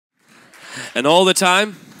And all the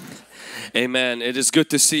time. Amen. It is good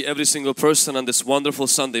to see every single person on this wonderful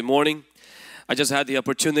Sunday morning. I just had the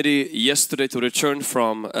opportunity yesterday to return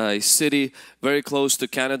from a city very close to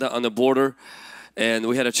Canada on the border. And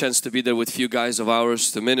we had a chance to be there with a few guys of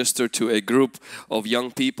ours to minister to a group of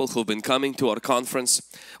young people who've been coming to our conference.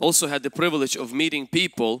 Also had the privilege of meeting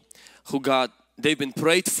people who they've been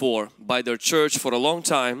prayed for by their church for a long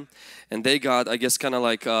time, and they got, I guess, kind of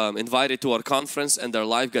like invited to our conference, and their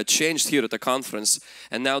life got changed here at the conference,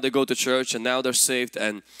 and now they go to church and now they're saved,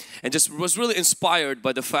 and just was really inspired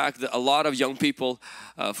by the fact that a lot of young people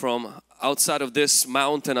from outside of this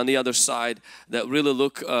mountain on the other side that really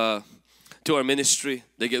look to our ministry.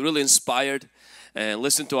 They get really inspired and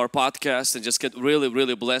listen to our podcast and just get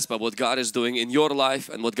really blessed by what God is doing in your life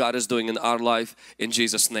and what God is doing in our life, in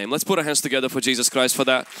Jesus' name. Let's put our hands together for Jesus Christ for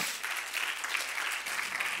that.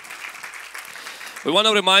 We want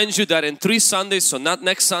to remind you that in 3 Sundays, so not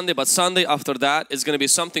next Sunday but Sunday after that, is going to be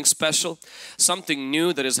something special, something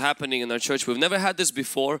new that is happening in our church. We've never had this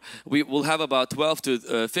before. We will have about 12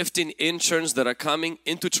 to 15 interns that are coming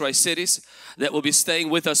into Tri-Cities that will be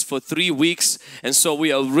staying with us for 3 weeks, and so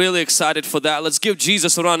we are really excited for that. Let's give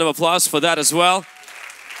Jesus a round of applause for that as well.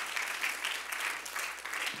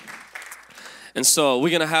 And so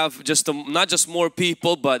we're going to have not just more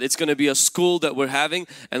people, but it's going to be a school that we're having,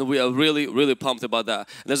 and we are really pumped about that.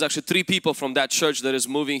 And there's actually 3 people from that church that is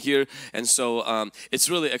moving here, and so it's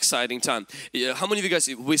really exciting time. How many of you guys,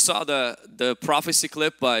 we saw the prophecy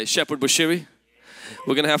clip by Shepherd Bushiri?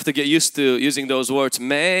 We're going to have to get used to using those words.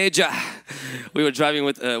 Major. We were driving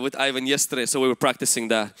with Ivan yesterday, so we were practicing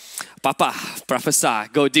that. Papa, prophesy,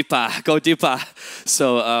 go deeper, go deeper.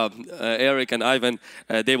 So Eric and Ivan,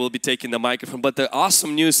 they will be taking the microphone. But the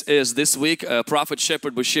awesome news is this week, Prophet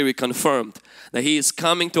Shepherd Bushiri confirmed that he is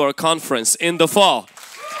coming to our conference in the fall.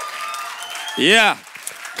 Yeah.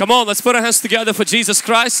 Come on, let's put our hands together for Jesus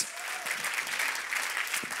Christ.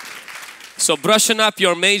 So brushing up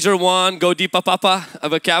your major one, go deeper papa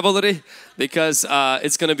vocabulary, because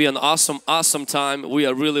it's going to be an awesome time. We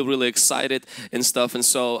are really excited and stuff. And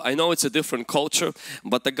so I know it's a different culture,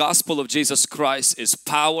 but the gospel of Jesus Christ is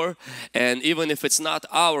power. And even if it's not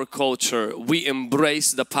our culture, we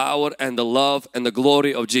embrace the power and the love and the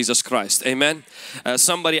glory of Jesus Christ. Amen.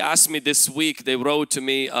 Somebody asked me this week, they wrote to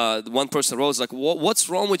me, one person wrote like, what's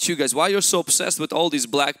wrong with you guys? Why you're so obsessed with all these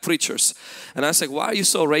black preachers? And I was like, why are you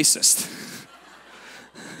so racist?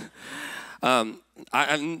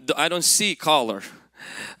 I don't see color,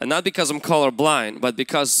 and not because I'm color blind, but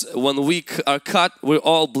because when we are cut, we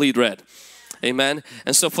all bleed red. Amen.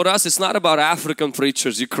 And so for us, it's not about African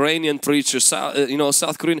preachers, Ukrainian preachers,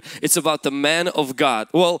 South Korean. It's about the man of God.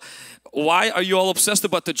 Well, why are you all obsessed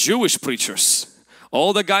about the Jewish preachers?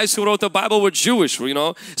 All the guys who wrote the Bible were Jewish,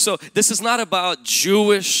 So this is not about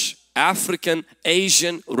Jewish, African,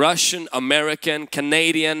 Asian, Russian, American,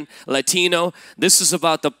 Canadian, Latino. This is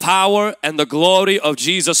about the power and the glory of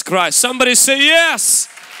Jesus Christ. Somebody say yes.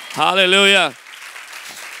 Hallelujah.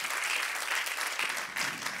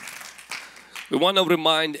 We want to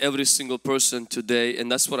remind every single person today, and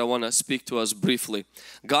that's what I want to speak to us briefly.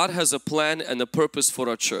 God has a plan and a purpose for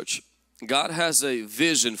our church. God has a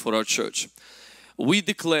vision for our church. We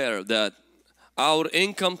declare that our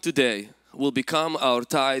income today will become our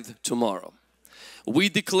tithe tomorrow. We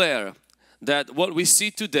declare that what we see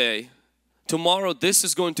today, tomorrow this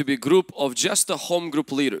is going to be a group of just the home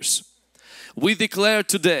group leaders. We declare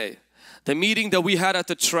today the meeting that we had at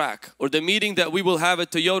the track, or the meeting that we will have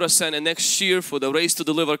at Toyota Center next year for the Race to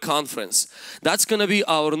Deliver conference, that's going to be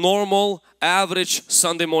our normal average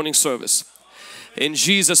Sunday morning service. In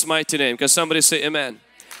Jesus' mighty name. Can somebody say amen?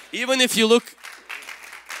 Even if you look,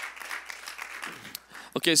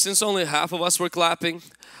 okay, since only half of us were clapping,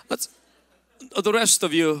 the rest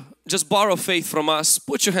of you just borrow faith from us.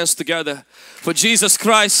 Put your hands together for Jesus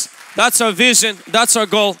Christ. That's our vision. That's our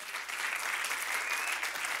goal.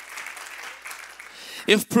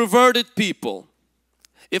 If perverted people,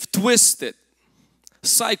 if twisted,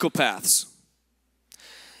 psychopaths,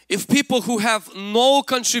 if people who have no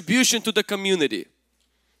contribution to the community,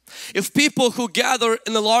 if people who gather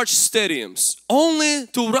in the large stadiums only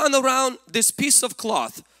to run around this piece of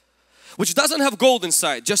cloth which doesn't have gold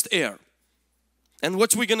inside, just air, and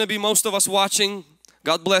what we're going to be most of us watching,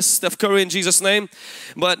 God bless Steph Curry in Jesus' name,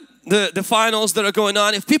 but the finals that are going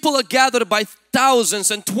on, if people are gathered by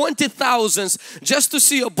thousands and 20,000s just to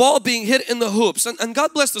see a ball being hit in the hoops, and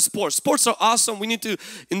God bless the sports. Sports are awesome. We need to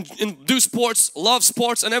do sports, love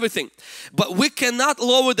sports and everything. But we cannot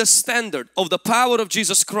lower the standard of the power of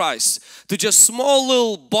Jesus Christ to just small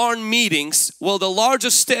little barn meetings while the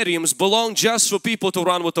largest stadiums belong just for people to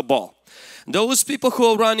run with the ball. Those people who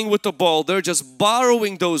are running with the ball, they're just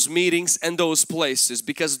borrowing those meetings and those places,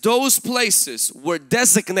 because those places were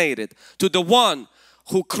designated to the one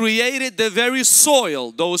who created the very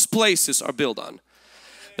soil those places are built on.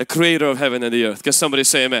 The creator of heaven and the earth. Can somebody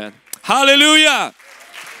say amen? Hallelujah!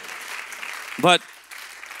 But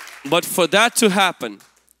for that to happen,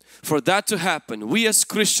 we as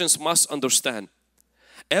Christians must understand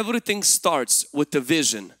everything starts with the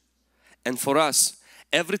vision. And for us,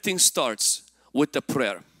 everything starts with the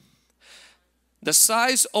prayer. The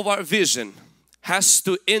size of our vision has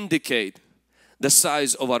to indicate the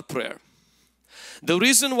size of our prayer. The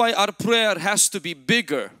reason why our prayer has to be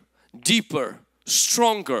bigger, deeper,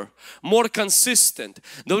 stronger, more consistent.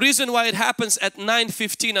 The reason why it happens at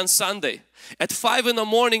 9:15 on Sunday, at 5 in the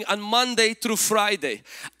morning on Monday through Friday,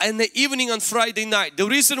 and the evening on Friday night. The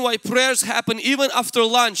reason why prayers happen even after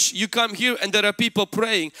lunch, you come here and there are people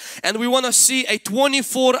praying, and we want to see a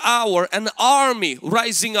 24-hour, an army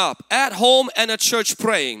rising up at home and at church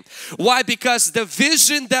praying. Why? Because the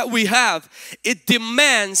vision that we have, it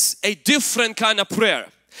demands a different kind of prayer.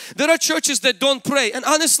 There are churches that don't pray, and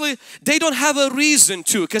honestly they don't have a reason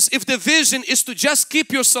to, because if the vision is to just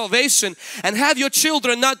keep your salvation and have your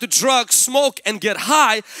children not to drug, smoke and get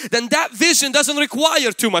high, then that vision doesn't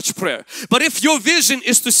require too much prayer. But if your vision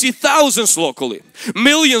is to see thousands locally,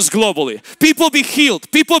 millions globally, people be healed,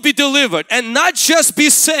 people be delivered, and not just be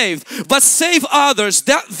saved but save others,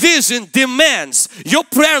 that vision demands your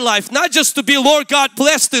prayer life not just to be, Lord God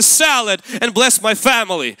bless this salad and bless my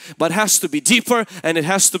family, but has to be deeper and it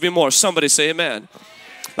has to be more. Somebody say amen.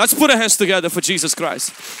 Let's put our hands together for Jesus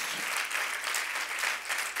Christ.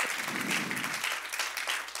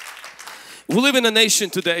 We live in a nation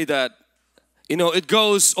today that, you know, it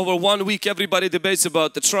goes over 1 week everybody debates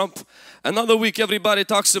about the Trump, another week everybody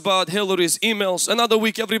talks about Hillary's emails, another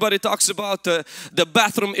week everybody talks about the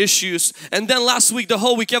bathroom issues, and then last week, the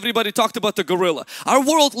whole week, everybody talked about the gorilla. Our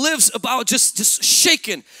world lives about just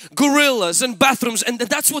shaking gorillas and bathrooms, and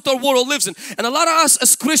that's what our world lives in. And a lot of us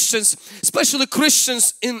as Christians, especially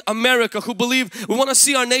Christians in America who believe we want to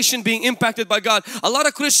see our nation being impacted by God, a lot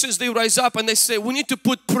of Christians, they rise up and they say we need to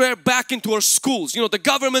put prayer back into our schools. You know, the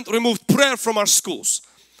government removed prayer from our schools.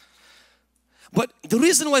 But the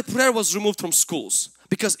reason why prayer was removed from schools,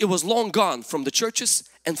 because it was long gone from the churches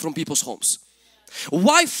and from people's homes.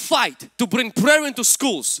 Why fight to bring prayer into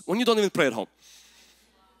schools when you don't even pray at home?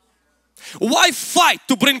 Why fight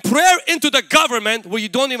to bring prayer into the government where you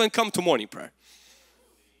don't even come to morning prayer?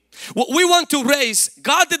 What we want to raise,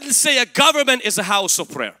 God didn't say a government is a house of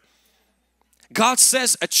prayer. God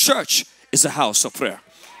says a church is a house of prayer.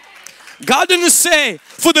 God didn't say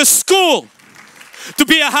for the school to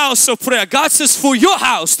be a house of prayer. God says for your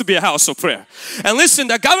house to be a house of prayer. And listen,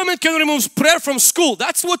 the government can remove prayer from school.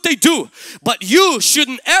 That's what they do. But you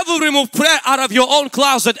shouldn't ever remove prayer out of your own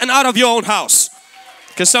closet and out of your own house.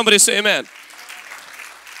 Can somebody say amen?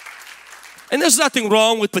 And there's nothing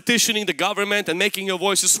wrong with petitioning the government and making your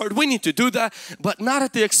voices heard. We need to do that, but not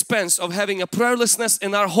at the expense of having a prayerlessness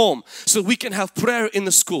in our home, so we can have prayer in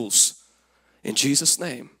the schools. In Jesus'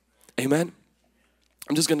 name, amen.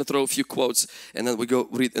 I'm just going to throw a few quotes and then we go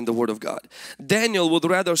read in the Word of God. Daniel would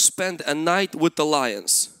rather spend a night with the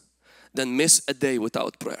lions than miss a day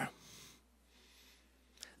without prayer.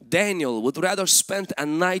 Daniel would rather spend a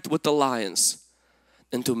night with the lions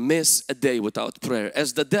than to miss a day without prayer.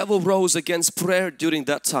 As the devil rose against prayer during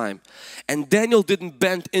that time, and Daniel didn't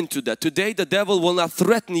bend into that. Today the devil will not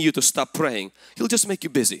threaten you to stop praying. He'll just make you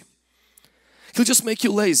busy. He'll just make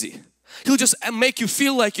you lazy. He'll just make you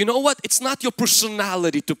feel like, you know what, it's not your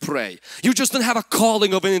personality to pray. You just don't have a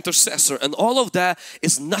calling of an intercessor, and all of that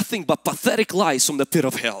is nothing but pathetic lies from the pit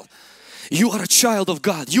of hell. You are a child of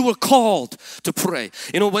God. You were called to pray.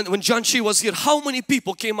 You know, when John Chi was here, how many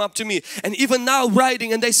people came up to me, and even now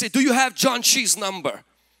writing, and they say, do you have John Chi's number?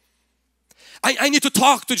 I need to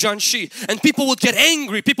talk to John Chi. And people would get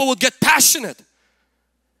angry. People would get passionate.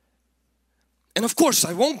 And of course,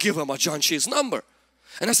 I won't give him a John Chi's number.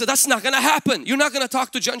 And I said, that's not going to happen. You're not going to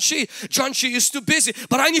talk to John Chi. John Chi is too busy.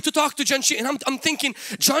 But I need to talk to John Chi. And I'm thinking,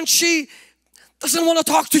 John Chi doesn't want to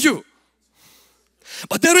talk to you.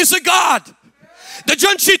 But there is a God that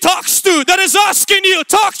John Chi talks to that is asking you,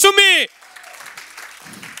 talk to me.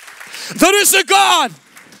 There is a God.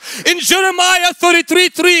 In Jeremiah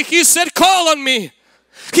 33:3, He said, call on me.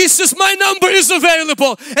 He says, my number is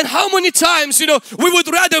available. And how many times, you know, we would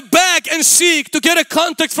rather beg and seek to get a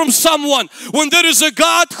contact from someone when there is a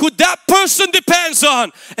God who that person depends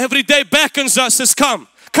on. Every day beckons us, says, come,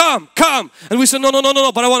 come, come. And we say, no,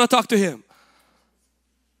 but I want to talk to Him.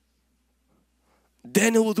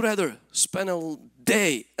 Daniel would rather spend a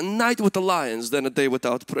day, a night with the lions than a day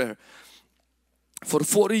without prayer. For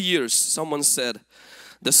 40 years, someone said,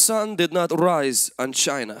 the sun did not rise on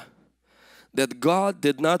China, that God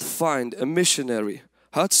did not find a missionary,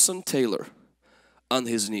 Hudson Taylor, on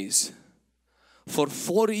his knees. For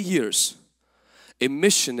 40 years, a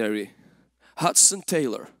missionary, Hudson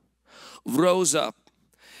Taylor, rose up.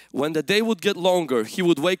 When the day would get longer, he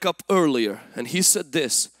would wake up earlier, and he said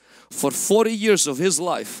this, for 40 years of his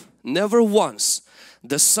life, never once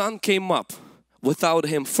the sun came up without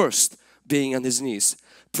him first being on his knees,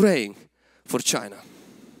 praying for China.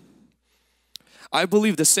 I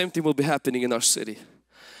believe the same thing will be happening in our city.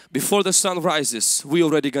 Before the sun rises, we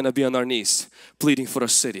already gonna be on our knees, pleading for our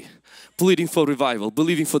city, pleading for revival,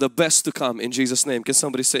 believing for the best to come in Jesus' name. Can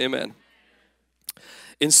somebody say amen?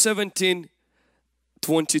 In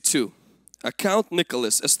 1722, Count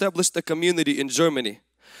Nicholas established a community in Germany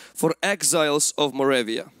for exiles of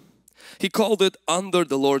Moravia. He called it Under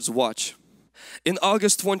the Lord's Watch. In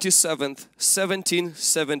August 27th,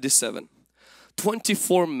 1777,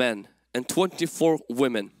 24 men and 24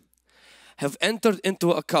 women have entered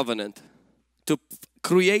into a covenant to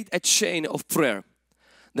create a chain of prayer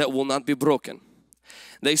that will not be broken.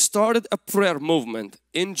 They started a prayer movement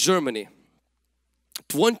in Germany,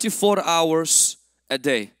 24 hours a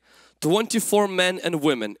day, 24 men and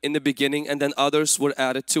women in the beginning, and then others were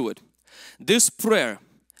added to it. This prayer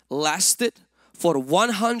lasted for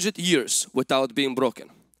 100 years without being broken.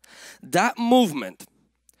 That movement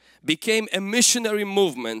became a missionary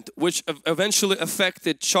movement which eventually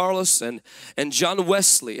affected Charles and John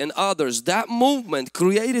Wesley and others. That movement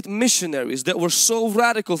created missionaries that were so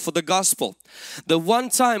radical for the gospel. The one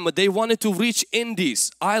time they wanted to reach Indies,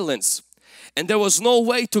 islands, and there was no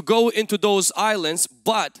way to go into those islands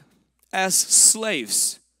but as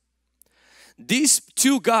slaves. These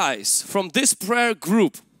two guys from this prayer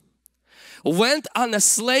group went on a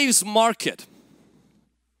slaves market,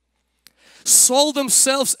 sold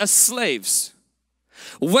themselves as slaves,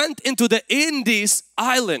 went into the Indies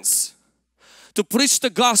islands to preach the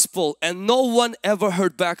gospel, and no one ever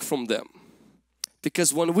heard back from them.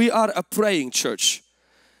 Because when we are a praying church,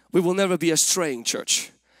 we will never be a straying church.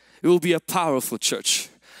 It will be a powerful church.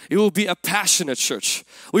 It will be a passionate church.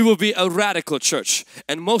 We will be a radical church.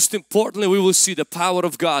 And most importantly, we will see the power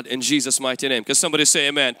of God in Jesus' mighty name. Can somebody say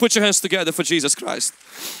amen? Put your hands together for Jesus Christ.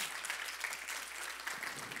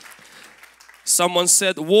 Someone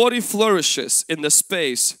said, worry flourishes in the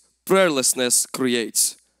space prayerlessness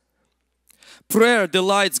creates. Prayer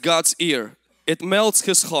delights God's ear. It melts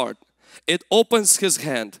His heart. It opens His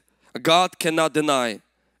hand. God cannot deny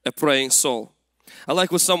a praying soul. I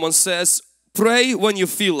like what someone says, pray when you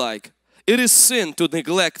feel like. It is sin to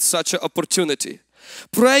neglect such an opportunity.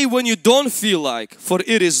 Pray when you don't feel like, for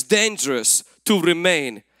it is dangerous to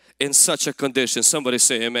remain in such a condition. Somebody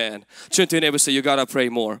say amen. Turn to your neighbor and say, you gotta pray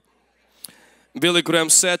more. Billy Graham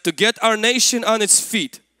said, to get our nation on its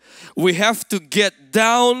feet, we have to get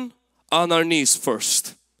down on our knees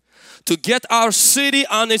first. To get our city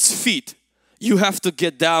on its feet, you have to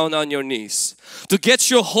get down on your knees. To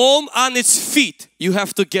get your home on its feet, you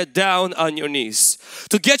have to get down on your knees.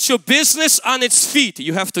 To get your business on its feet,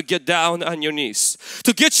 you have to get down on your knees.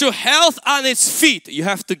 To get your health on its feet, you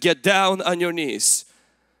have to get down on your knees.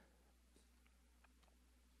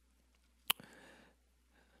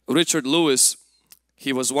 Richard Lewis,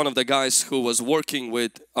 he was one of the guys who was working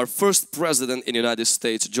with our first president in the United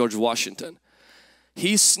States, George Washington.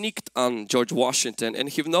 He sneaked on George Washington, and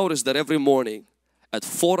he noticed that every morning at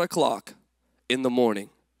 4 o'clock in the morning,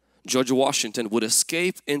 George Washington would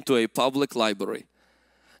escape into a public library,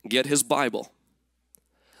 get his Bible,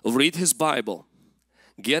 read his Bible,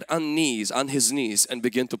 get on his knees and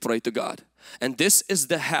begin to pray to God. And this is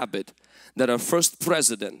the habit that our first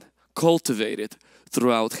president cultivated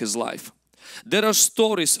throughout his life. There are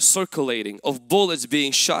stories circulating of bullets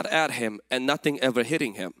being shot at him and nothing ever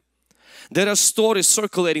hitting him. There are stories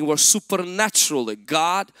circulating where supernaturally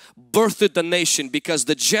God birthed the nation because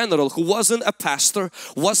the general, who wasn't a pastor,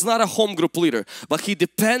 was not a home group leader, but he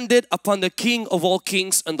depended upon the King of all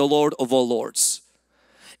kings and the Lord of all lords.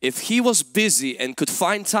 If he was busy and could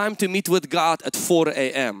find time to meet with God at 4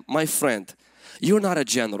 a.m., my friend, you're not a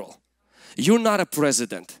general. You're not a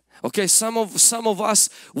president. Okay, some of us,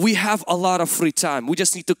 we have a lot of free time. We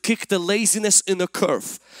just need to kick the laziness in the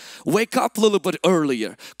curve. Wake up a little bit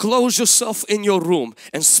earlier. Close yourself in your room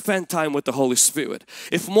and spend time with the Holy Spirit.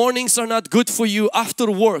 If mornings are not good for you,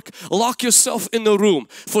 after work, lock yourself in the room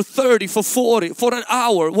for 30, for 40, for an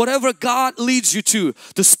hour, whatever God leads you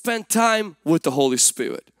to spend time with the Holy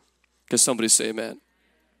Spirit. Can somebody say amen?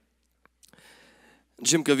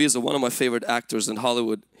 Jim Caviezel, one of my favorite actors in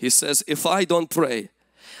Hollywood, he says, if I don't pray,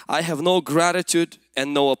 I have no gratitude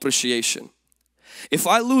and no appreciation. If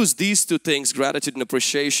I lose these two things, gratitude and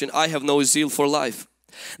appreciation, I have no zeal for life.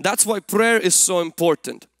 That's why prayer is so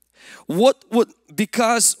important.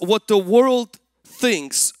 Because what the world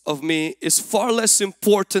thinks of me is far less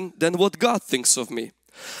important than what God thinks of me.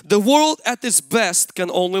 The world at its best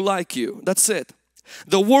can only like you. That's it.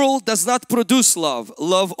 The world does not produce love.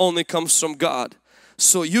 Love only comes from God.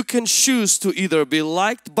 So you can choose to either be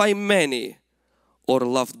liked by many or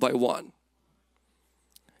loved by one.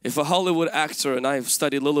 If a Hollywood actor, and I've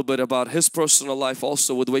studied a little bit about his personal life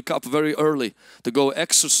also, would wake up very early to go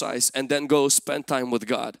exercise and then go spend time with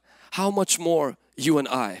God, how much more you and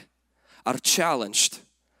I are challenged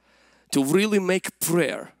to really make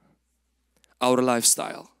prayer our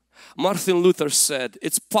lifestyle. Martin Luther said,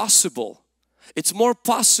 it's possible, it's more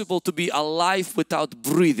possible to be alive without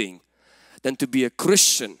breathing than to be a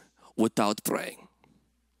Christian without praying.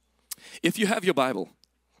 If you have your Bible,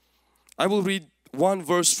 I will read one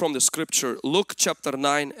verse from the scripture, Luke chapter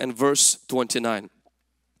 9 and verse 29.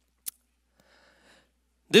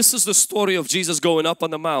 This is the story of Jesus going up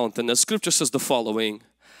on the mountain. The scripture says the following: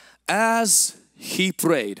 as he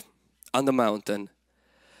prayed on the mountain,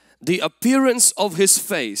 the appearance of his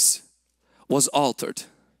face was altered,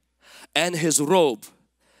 and his robe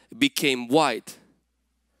became white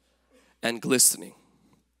and glistening.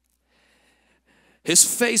 His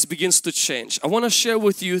face begins to change. I want to share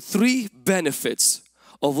with you 3 benefits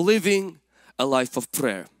of living a life of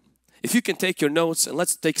prayer. If you can take your notes, and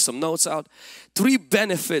let's take some notes out. 3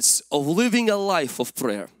 benefits of living a life of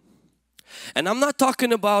prayer. And I'm not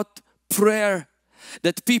talking about prayer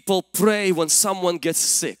that people pray when someone gets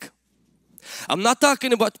sick. I'm not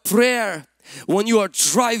talking about prayer when you are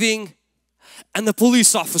driving and the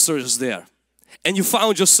police officer is there and you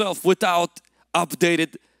found yourself without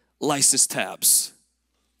updated license tabs.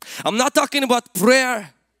 I'm not talking about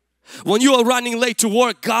prayer when you are running late to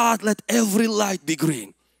work. God, let every light be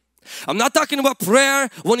green. I'm not talking about prayer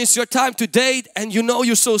when it's your time to date and you know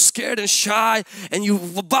you're so scared and shy and you're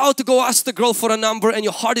about to go ask the girl for a number and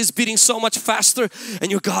your heart is beating so much faster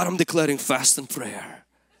and you're, God, I'm declaring fast and prayer.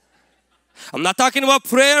 I'm not talking about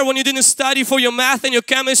prayer when you didn't study for your math and your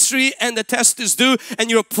chemistry and the test is due and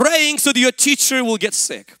you're praying so that your teacher will get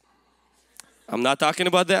sick. I'm not talking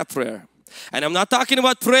about that prayer. And I'm not talking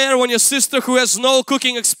about prayer when your sister who has no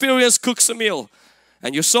cooking experience cooks a meal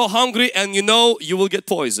and you're so hungry and you know you will get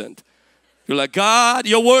poisoned. You're like, God,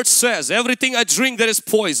 your word says everything I drink that is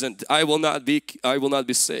poisoned, I will not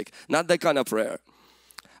be sick. Not that kind of prayer.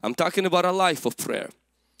 I'm talking about a life of prayer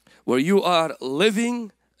where you are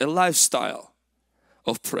living a lifestyle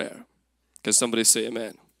of prayer. Can somebody say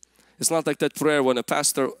amen? It's not like that prayer when a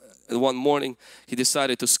pastor one morning he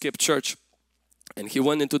decided to skip church and he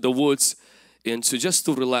went into the woods just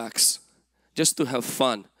to relax, just to have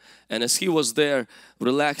fun. And as he was there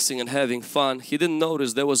relaxing and having fun, he didn't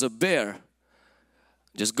notice there was a bear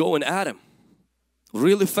just going at him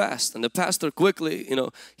really fast. And the pastor quickly,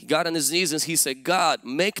 he got on his knees and he said, God,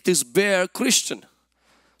 make this bear Christian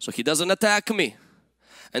so he doesn't attack me.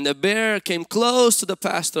 And the bear came close to the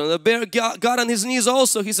pastor and the bear got on his knees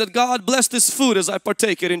also. He said, God, bless this food as I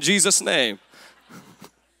partake it in Jesus' name.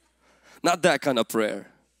 Not that kind of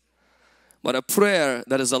prayer, but a prayer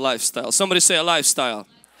that is a lifestyle. Somebody say a lifestyle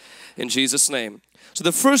in Jesus' name. So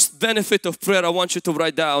the first benefit of prayer I want you to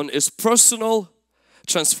write down is personal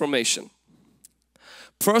transformation.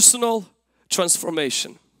 Personal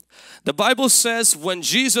transformation. The Bible says when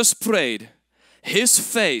Jesus prayed, His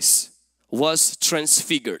face was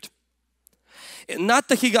transfigured. Not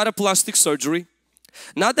that He got a plastic surgery,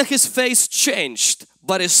 not that His face changed,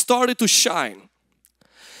 but it started to shine.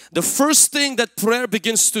 The first thing that prayer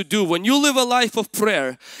begins to do when you live a life of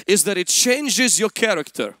prayer is that it changes your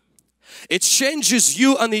character. It changes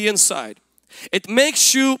you on the inside. It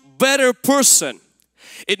makes you a better person.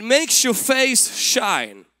 It makes your face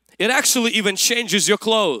shine. It actually even changes your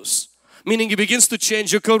clothes, meaning it begins to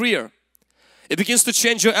change your career. It begins to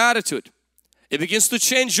change your attitude. It begins to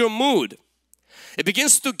change your mood. It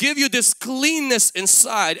begins to give you this cleanness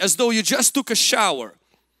inside as though you just took a shower.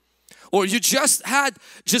 Or you just had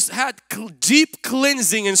deep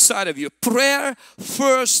cleansing inside of you. Prayer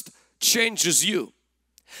first changes you.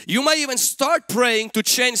 You may even start praying to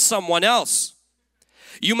change someone else.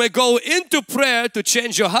 You may go into prayer to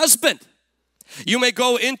change your husband. You may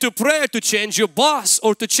go into prayer to change your boss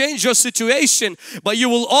or to change your situation. But you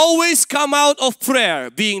will always come out of prayer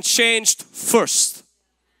being changed first.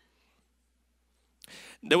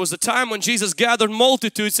 There was a time when Jesus gathered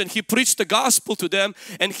multitudes and He preached the gospel to them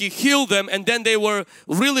and He healed them, and then they were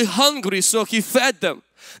really hungry, so He fed them.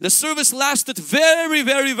 The service lasted very,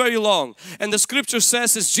 very, very long. And the scripture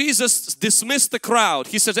says as Jesus dismissed the crowd,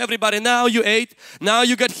 He says, everybody, now you ate, now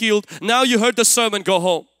you got healed, now you heard the sermon, go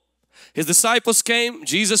home. His disciples came,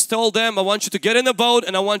 Jesus told them, I want you to get in a boat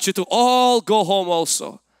and I want you to all go home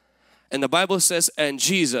also. And the Bible says, and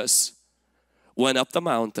Jesus went up the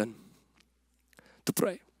mountain to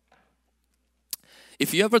pray.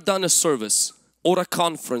 If you ever done a service or a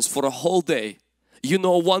conference for a whole day, you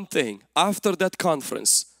know one thing, after that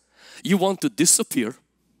conference, you want to disappear.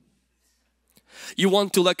 You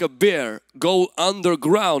want to, like a bear, go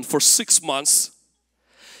underground for 6 months.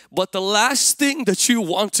 But the last thing that you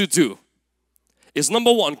want to do is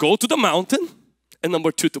number one, go to the mountain, and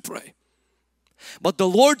number two, to pray. But the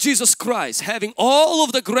Lord Jesus Christ, having all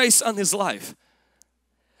of the grace on His life,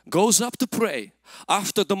 goes up to pray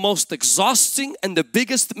after the most exhausting and the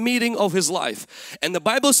biggest meeting of His life. And the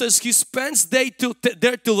Bible says He spends there till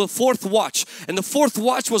the fourth watch. And the fourth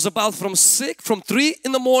watch was about from 3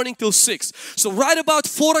 in the morning till 6. So right about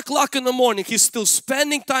 4 o'clock in the morning, He's still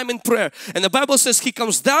spending time in prayer. And the Bible says He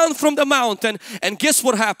comes down from the mountain, and guess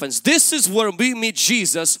what happens? This is where we meet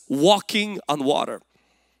Jesus walking on water.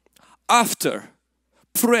 After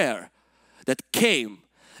prayer that came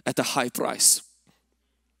at a high price.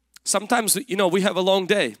 Sometimes, you know, we have a long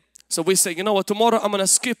day. So we say, you know what, tomorrow I'm going to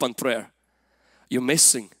skip on prayer. You're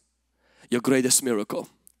missing your greatest miracle.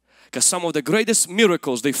 Because some of the greatest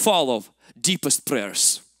miracles, they follow deepest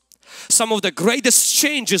prayers. Some of the greatest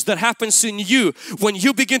changes that happens in you when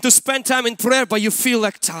you begin to spend time in prayer, but you feel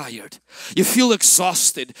like tired. You feel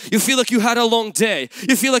exhausted. You feel like you had a long day.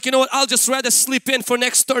 You feel like, you know what, I'll just rather sleep in for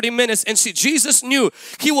next 30 minutes. And see, Jesus knew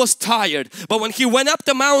He was tired. But when He went up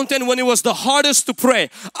the mountain, when it was the hardest to pray,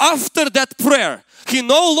 after that prayer, He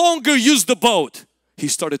no longer used the boat. He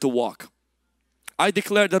started to walk. I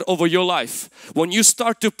declare that over your life. When you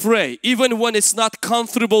start to pray, even when it's not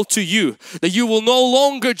comfortable to you, that you will no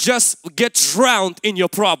longer just get drowned in your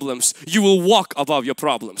problems. You will walk above your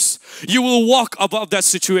problems. You will walk above that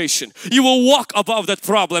situation. You will walk above that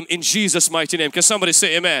problem in Jesus' mighty name. Can somebody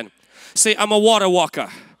say amen? Say, I'm a water walker.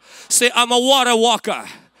 Say, I'm a water walker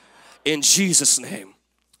in Jesus' name,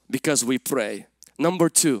 because we pray. Number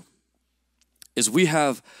two is we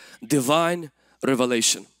have divine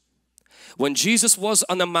revelation. When Jesus was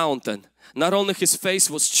on the mountain, not only His face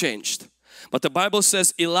was changed, but the Bible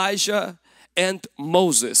says Elijah and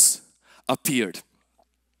Moses appeared.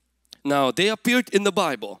 Now they appeared in the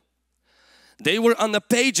Bible. They were on the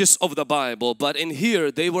pages of the Bible, but in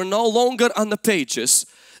here they were no longer on the pages,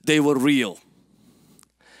 they were real.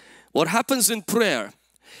 What happens in prayer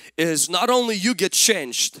is not only you get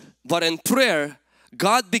changed, but in prayer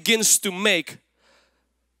God begins to make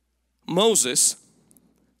Moses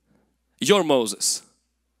your Moses.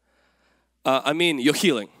 Your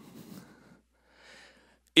healing.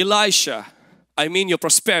 Elisha, your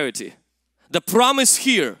prosperity. The promise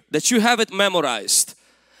here that you have it memorized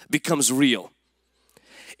becomes real.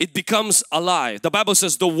 It becomes alive. The Bible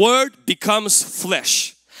says the word becomes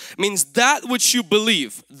flesh. Means that which you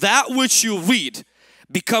believe, that which you read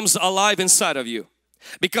becomes alive inside of you.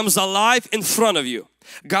 Becomes alive in front of you.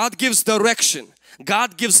 God gives direction.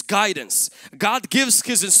 God gives guidance. God gives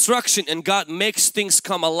His instruction, and God makes things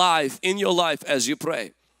come alive in your life as you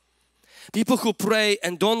pray. People who pray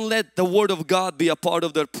and don't let the Word of God be a part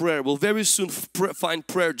of their prayer will very soon find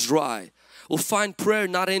prayer dry. Will find prayer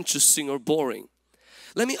not interesting or boring.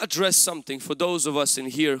 Let me address something for those of us in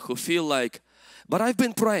here who feel like, but I've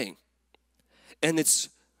been praying and it's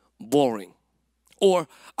boring. Or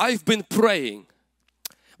I've been praying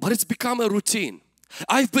but it's become a routine.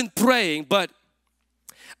 I've been praying but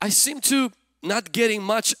I seem to not getting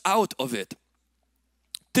much out of it.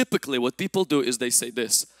 Typically what people do is they say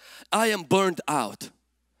this, I am burned out.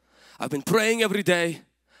 I've been praying every day.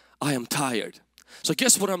 I am tired. So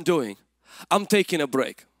guess what I'm doing? I'm taking a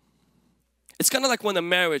break. It's kind of like when a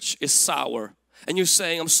marriage is sour and you're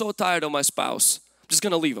saying, I'm so tired of my spouse. I'm just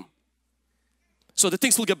going to leave him. So the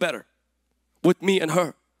things will get better with me and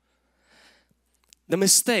her. The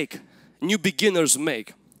mistake new beginners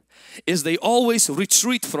make is they always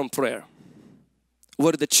retreat from prayer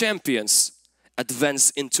where the champions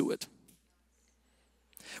advance into it.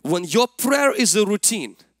 When your prayer is a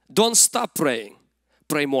routine, don't stop praying,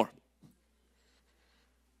 pray more.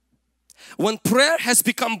 When prayer has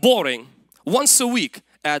become boring, once a week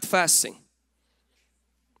add fasting.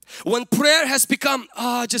 When prayer has become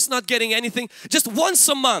just not getting anything, just once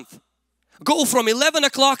a month go from 11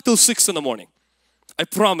 o'clock till 6 in the morning. I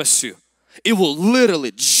promise you, it will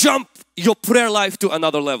literally jump your prayer life to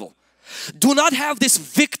another level. Do not have this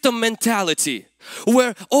victim mentality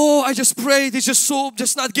where, oh, I just prayed, it's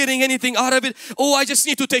just not getting anything out of it. Oh, I just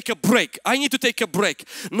need to take a break. I need to take a break.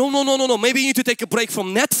 No. Maybe you need to take a break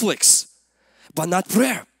from Netflix, but not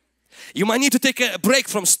prayer. You might need to take a break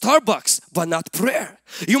from Starbucks, but not prayer.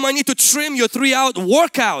 You might need to trim your 3-hour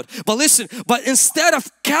workout. But listen, but instead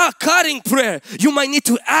of cutting prayer, you might need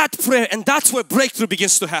to add prayer, and that's where breakthrough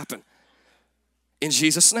begins to happen. In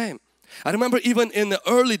Jesus' name. I remember even in the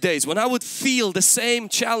early days when I would feel the same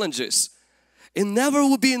challenges, it never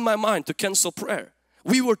would be in my mind to cancel prayer.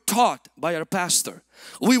 We were taught by our pastor.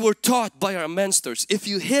 We were taught by our mentors. If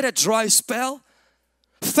you hit a dry spell,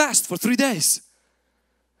 fast for 3 days.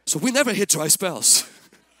 So we never hit dry spells.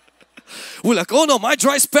 We're like, oh no, my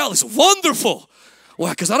dry spell is wonderful. Why?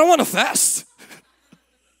 Because I don't want to fast.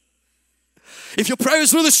 If your prayer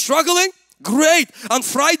is really struggling, great. On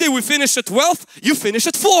Friday we finish at 12, you finish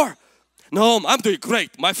at 4. No, I'm doing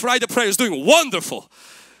great. My Friday prayer is doing wonderful.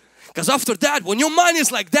 Because after that, when your mind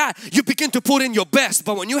is like that, you begin to put in your best.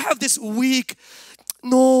 But when you have this weak,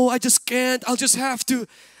 no, I just can't, I'll just have to,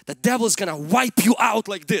 the devil's gonna wipe you out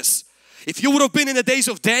like this. If you would have been in the days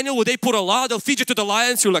of Daniel where they put a law, they'll feed you to the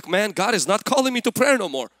lions, you're like, man, God is not calling me to prayer no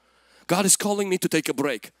more. God is calling me to take a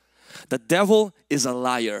break. The devil is a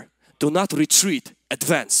liar. Do not retreat,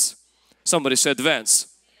 advance. Somebody said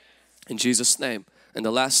advance. In Jesus' name. And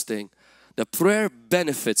the last thing, the prayer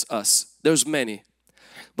benefits us. There's many,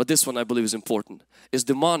 but this one I believe is important, is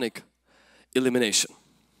demonic elimination.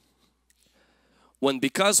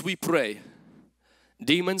 Because we pray,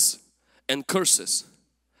 demons and curses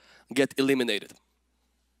get eliminated.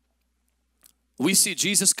 We see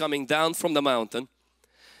Jesus coming down from the mountain,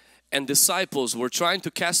 and disciples were trying to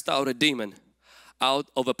cast out a demon out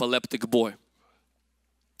of an epileptic boy.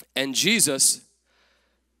 And Jesus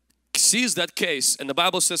sees that case, and the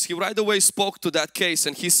Bible says He right away spoke to that case,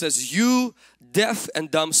 and He says, you deaf and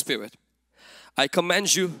dumb spirit, I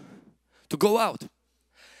command you to go out.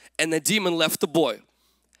 And the demon left the boy.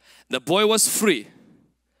 The boy was free,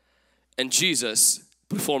 and Jesus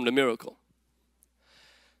performed a miracle.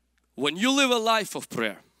 When you live a life of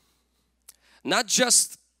prayer, not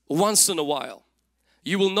just once in a while,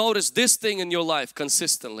 you will notice this thing in your life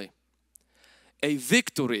consistently. A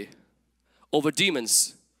victory over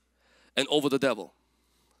demons and over the devil.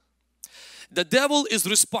 The devil is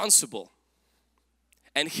responsible,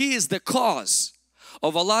 and he is the cause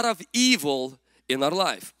of a lot of evil in our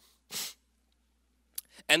life.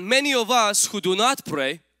 And many of us who do not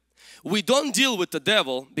pray, we don't deal with the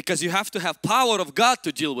devil because you have to have power of God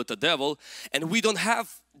to deal with the devil, and we don't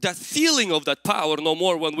have that feeling of that power no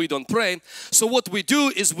more when we don't pray. So what we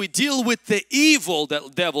do is we deal with the evil that the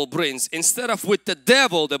devil brings instead of with the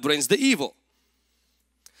devil that brings the evil.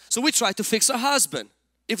 So we try to fix a husband.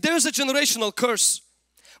 If there's a generational curse,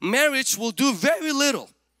 marriage will do very little.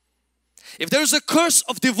 If there's a curse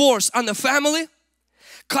of divorce on the family,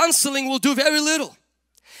 counseling will do very little.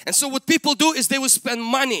 And so what people do is they will spend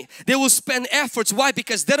money, they will spend efforts. Why?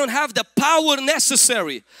 Because they don't have the power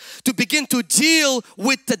necessary to begin to deal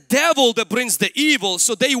with the devil that brings the evil.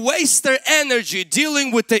 So they waste their energy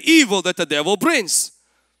dealing with the evil that the devil brings.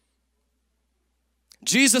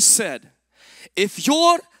 Jesus said, if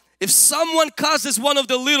someone causes one of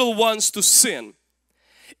the little ones to sin,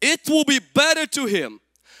 it will be better to him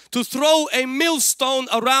to throw a millstone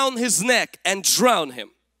around his neck and drown him.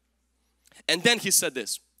 And then He said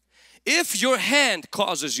this, if your hand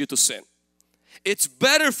causes you to sin, it's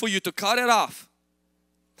better for you to cut it off.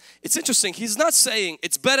 It's interesting, He's not saying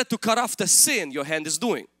it's better to cut off the sin your hand is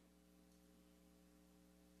doing.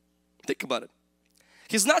 Think about it.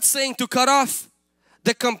 He's not saying to cut off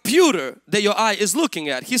the computer that your eye is looking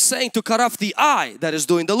at. He's saying to cut off the eye that is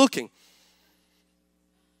doing the looking.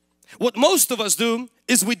 What most of us do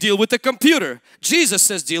is we deal with the computer. Jesus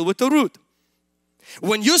says deal with the root.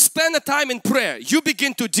 When you spend the time in prayer, you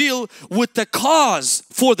begin to deal with the cause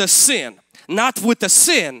for the sin, not with the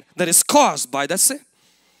sin that is caused by the sin.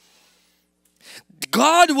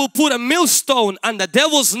 God will put a millstone on the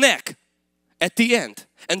devil's neck at the end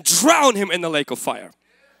and drown him in the lake of fire.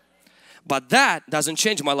 But that doesn't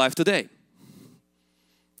change my life today.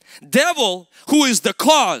 Devil, who is the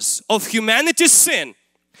cause of humanity's sin,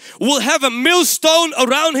 will have a millstone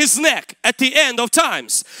around his neck at the end of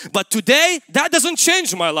times. But today, that doesn't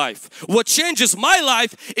change my life. What changes my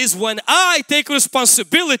life is when I take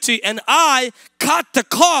responsibility and I cut the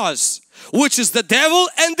cause, which is the devil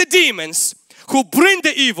and the demons who bring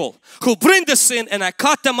the evil, who bring the sin, and I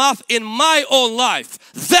cut them off in my own life.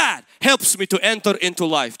 That helps me to enter into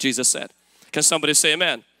life, Jesus said. Can somebody say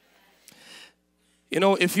amen? You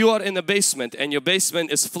know, if you are in a basement and your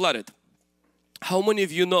basement is flooded, how many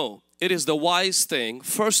of you know it is the wise thing,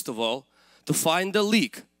 first of all, to find the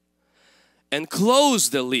leak and close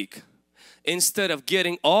the leak instead of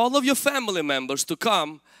getting all of your family members to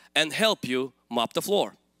come and help you mop the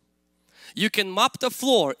floor. You can mop the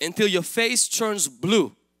floor until your face turns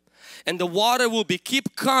blue, and the water will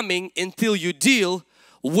keep coming until you deal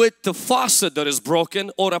with the faucet that is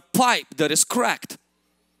broken or a pipe that is cracked.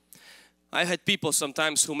 I had people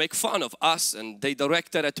sometimes who make fun of us, and they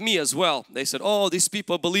direct that at me as well. They said, oh, these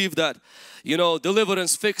people believe that, you know,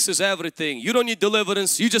 deliverance fixes everything. You don't need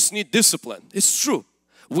deliverance, you just need discipline. It's true,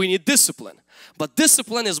 we need discipline. But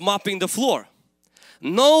discipline is mopping the floor.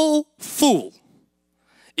 No fool,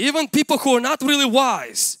 even people who are not really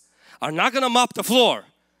wise, are not going to mop the floor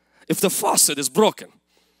if the faucet is broken.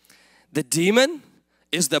 The demon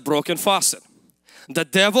is the broken faucet. The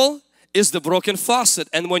devil is the broken faucet,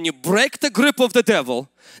 and when you break the grip of the devil,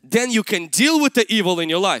 then you can deal with the evil in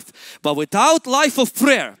your life. But without life of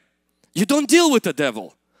prayer, you don't deal with the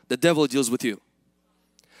devil deals with you.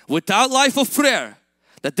 Without life of prayer,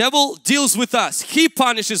 the devil deals with us, he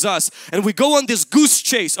punishes us, and we go on this goose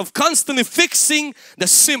chase of constantly fixing the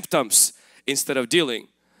symptoms instead of dealing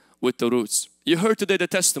with the roots. You heard today the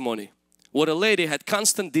testimony where a lady had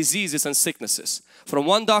constant diseases and sicknesses from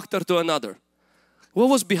one doctor to another. What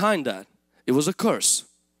was behind that? It was a curse.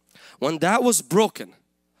 When that was broken,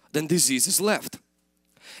 then diseases left.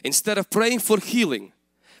 Instead of praying for healing,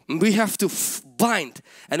 we have to bind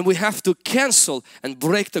and we have to cancel and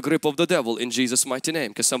break the grip of the devil in Jesus' mighty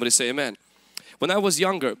name. Can somebody say amen? When I was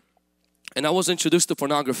younger and I was introduced to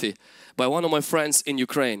pornography by one of my friends in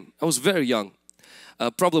Ukraine, I was very young.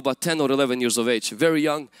 Probably about 10 or 11 years of age, very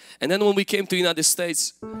young. And then when we came to the United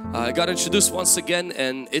States, I got introduced once again,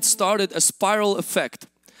 and it started a spiral effect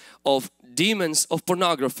of demons of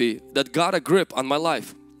pornography that got a grip on my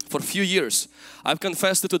life for a few years. I've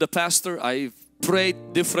confessed it to the pastor, I've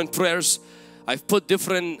prayed different prayers, I've put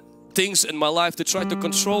different things in my life to try to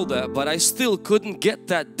control that, but I still couldn't get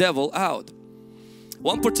that devil out.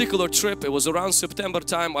 One particular trip, it was around September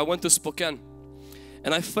time, I went to Spokane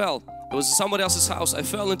and I fell. It was somebody else's house. I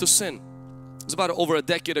fell into sin. It was about over a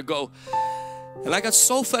decade ago. And I got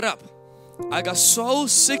so fed up. I got so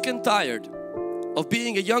sick and tired of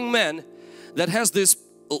being a young man that has this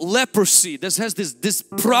leprosy, that has this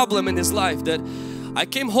problem in his life, that I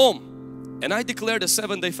came home and I declared a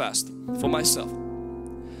 7-day fast for myself.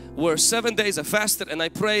 Where 7 days I fasted and I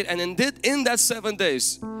prayed, and in that 7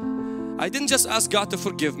 days, I didn't just ask God to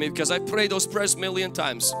forgive me, because I prayed those prayers a million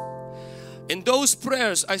times. In those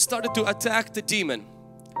prayers, I started to attack the demon.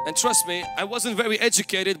 And trust me, I wasn't very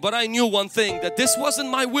educated, but I knew one thing, that this wasn't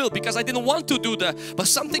my will, because I didn't want to do that. But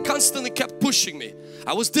something constantly kept pushing me.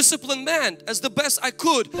 I was disciplined man as the best I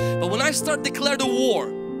could. But when I started to declare the war,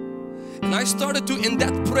 and I started to, in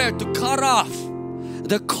that prayer, to cut off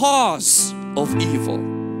the cause of evil.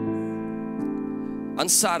 On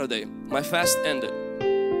Saturday, my fast ended.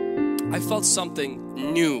 I felt something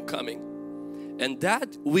new coming. And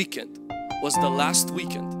that weekend was the last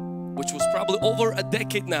weekend, which was probably over a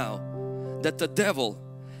decade now, that the devil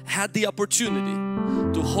had the opportunity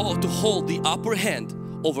to hold the upper hand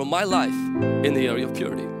over my life in the area of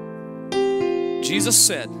purity. Jesus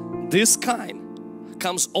said, this kind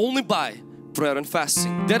comes only by prayer and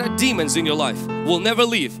fasting. There are demons in your life will never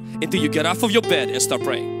leave until you get off of your bed and start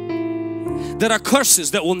praying. There are curses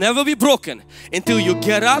that will never be broken until you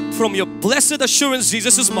get up from your blessed assurance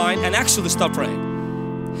Jesus is mine and actually start praying.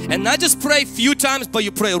 And not just pray a few times, but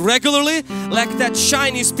you pray regularly, like that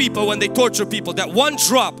Chinese people when they torture people, that one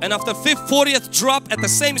drop, and after 40th drop at the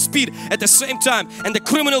same speed at the same time, and the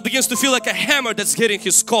criminal begins to feel like a hammer that's hitting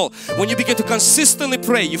his skull. When you begin to consistently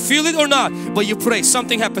pray, you feel it or not, but you pray,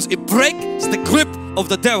 something happens. It breaks the grip of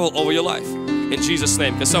the devil over your life in Jesus'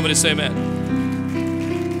 name. Can somebody say amen?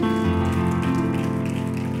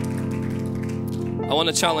 I want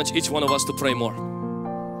to challenge each one of us to pray more.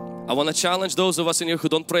 I want to challenge those of us in here who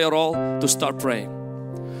don't pray at all to start praying.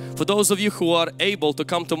 For those of you who are able to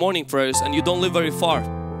come to morning prayers and you don't live very far,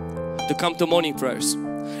 to come to morning prayers.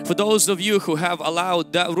 For those of you who have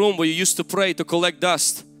allowed that room where you used to pray to collect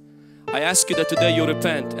dust, I ask you that today you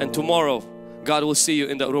repent, and tomorrow God will see you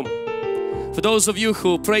in that room. For those of you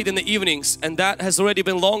who prayed in the evenings and that has already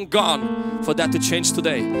been long gone, for that to change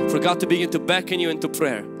today, for God to begin to beckon you into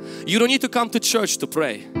prayer. You don't need to come to church to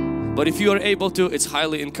pray. But if you are able to, it's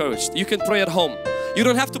highly encouraged. You can pray at home. You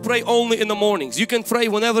don't have to pray only in the mornings. You can pray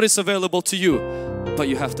whenever it's available to you. But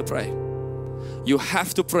you have to pray. You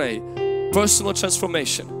have to pray personal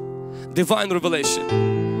transformation, divine revelation,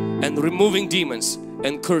 and removing demons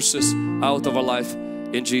and curses out of our life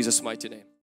in Jesus' mighty name.